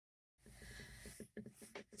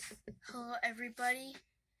Hello everybody,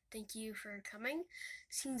 thank you for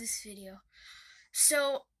seeing this video.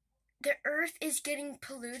 So, the earth is getting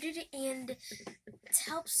polluted, and to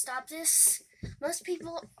help stop this, most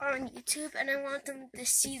people are on YouTube and I want them to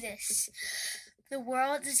see this. The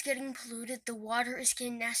world is getting polluted, the water is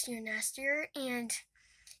getting nastier and nastier, and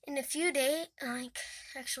in a few days,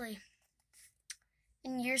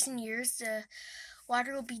 in years and years, the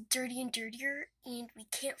water will be dirty and dirtier, and we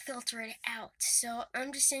can't filter it out. So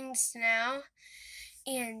I'm just saying this now,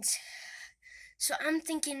 and so I'm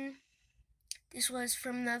thinking this was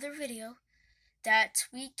from another video that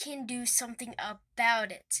we can do something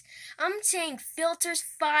about it. I'm saying filters,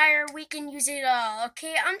 fire, we can use it all,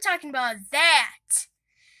 okay? I'm talking about that.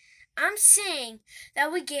 I'm saying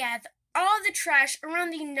that we gather all the trash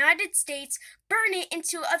around the United States, burn it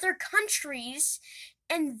into other countries,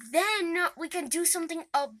 and then we can do something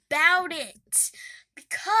about it.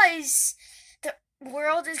 Because the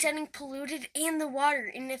world is getting polluted and the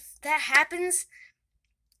water. And if that happens,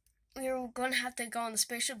 we're going to have to go on the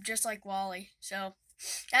spaceship just like Wall-E. So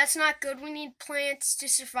that's not good. We need plants to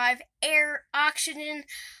survive, air, oxygen.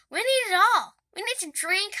 We need it all. We need to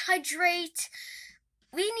drink, hydrate.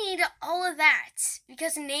 We need all of that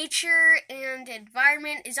because nature and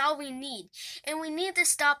environment is all we need. And we need to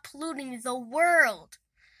stop polluting the world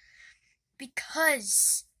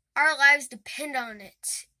because our lives depend on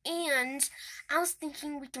it. And I was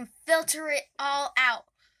thinking we can filter it all out.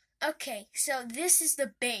 Okay, so this is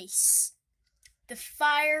the base. The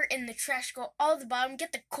fire and the trash go all at the bottom.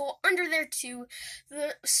 Get the coal under there too.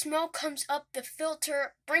 The smoke comes up, the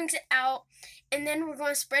filter brings it out, and then we're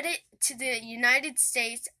going to spread it to the United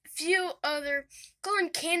States, few other, go in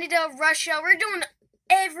Canada, Russia. We're doing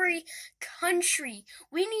every country.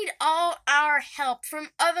 We need all our help from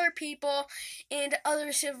other people and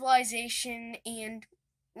other civilization, and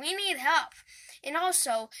we need help. And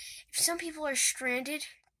also, if some people are stranded,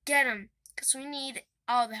 get them, because we need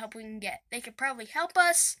all the help we can get. They could probably help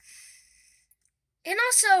us. And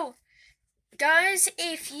also, guys,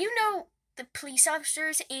 if you know the police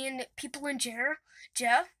officers and people in jail,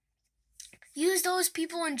 use those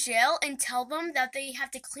people in jail and tell them that they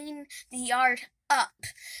have to clean the yard up.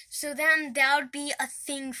 So then that would be a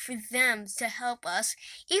thing for them to help us.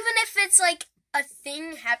 Even if it's like a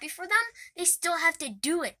thing happy for them, they still have to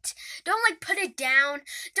do it. Don't put it down.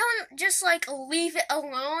 Don't just leave it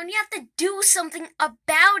alone. You have to do something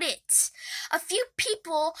about it. A few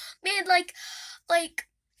people made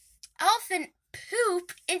elephant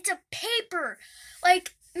poop into paper.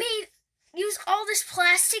 Use all this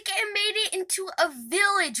plastic and made it into a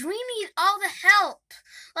village. We need all the help.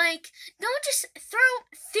 Don't just throw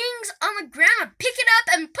things on the ground. Pick it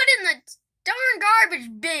up and put it in the darn garbage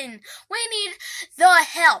bin. We need the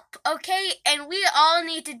help, okay? And we all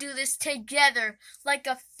need to do this together, like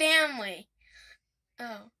a family.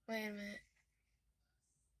 Oh, wait a minute.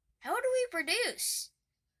 How do we produce?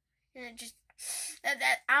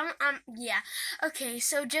 Yeah. Okay,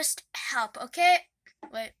 so just help, okay?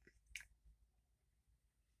 Wait.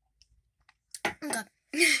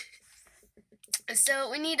 Okay. So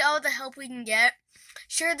we need all the help we can get.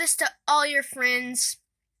 Share this to all your friends.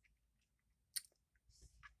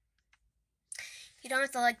 You don't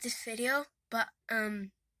have to like this video, but I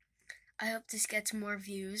hope this gets more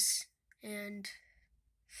views, and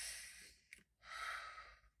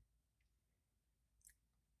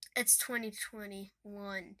it's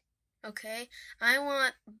 2021, okay? I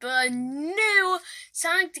want the new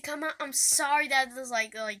Sonic to come out. I'm sorry that this is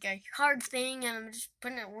like a hard thing, and I'm just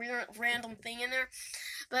putting a random thing in there,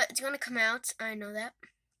 but it's gonna come out. I know that,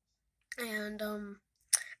 and I'm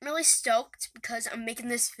really stoked because I'm making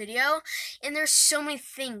this video, and there's so many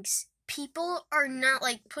things. People are not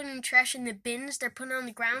putting trash in the bins, they're putting it on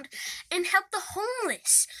the ground, and help the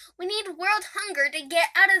homeless. We need world hunger to get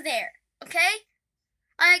out of there, okay?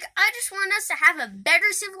 I just want us to have a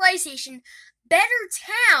better civilization, better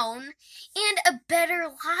town, and a better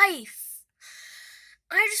life.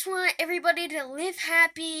 I just want everybody to live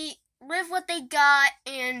happy, live what they got,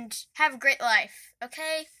 and have a great life,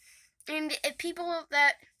 okay? And if people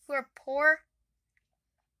who are poor,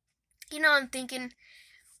 I'm thinking,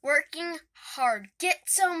 working hard. Get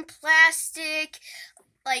some plastic,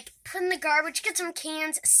 put in the garbage, get some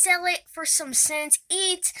cans, sell it for some cents,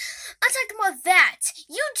 eat. I'm talking about that.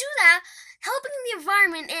 You do that, helping the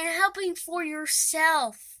environment and helping for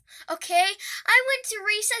yourself, okay? I went to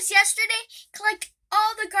recess yesterday, collect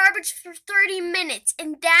all the garbage for 30 minutes,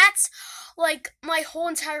 and that's my whole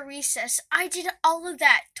entire recess. I did all of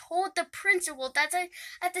that, told the principal that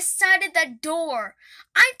at the side of the door.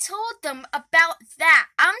 I told them about that.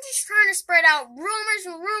 I'm just trying to spread out rumors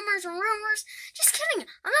and rumors and rumors stores? Just kidding.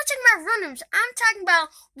 I'm not talking about randoms. I'm talking about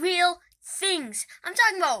real things. I'm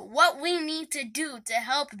talking about what we need to do to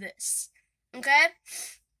help this. Okay?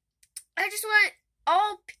 I just want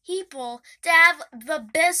all people to have the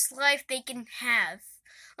best life they can have.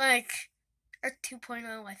 Like Earth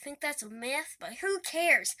 2.0, I think that's a myth, but who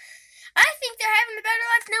cares? I think they're having a better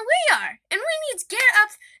life than we are. And we need to get up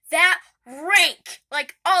that rank.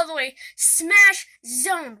 Like all the way. Smash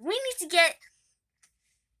zone. We need to get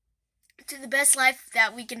to the best life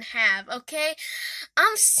that we can have, okay?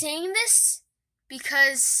 I'm saying this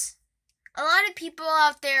because a lot of people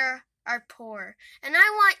out there are poor. And I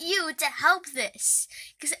want you to help this.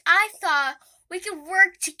 Because I thought we could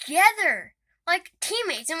work together. Like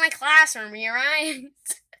teammates in my classroom, you right?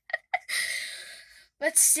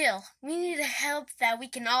 But still, we need a help that we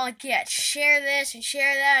can all get. Share this and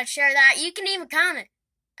share that and share that. You can even comment.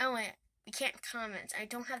 Oh wait, we can't comment. I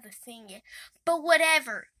don't have the thing yet. But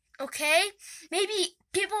whatever, okay? Maybe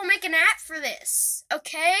people will make an app for this,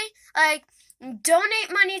 okay? Like,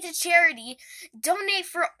 donate money to charity. Donate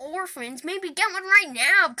for orphans. Maybe get one right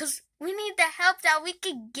now because we need the help that we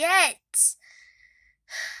can get.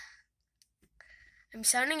 I'm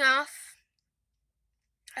signing off.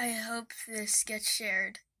 I hope this gets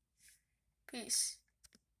shared. Peace.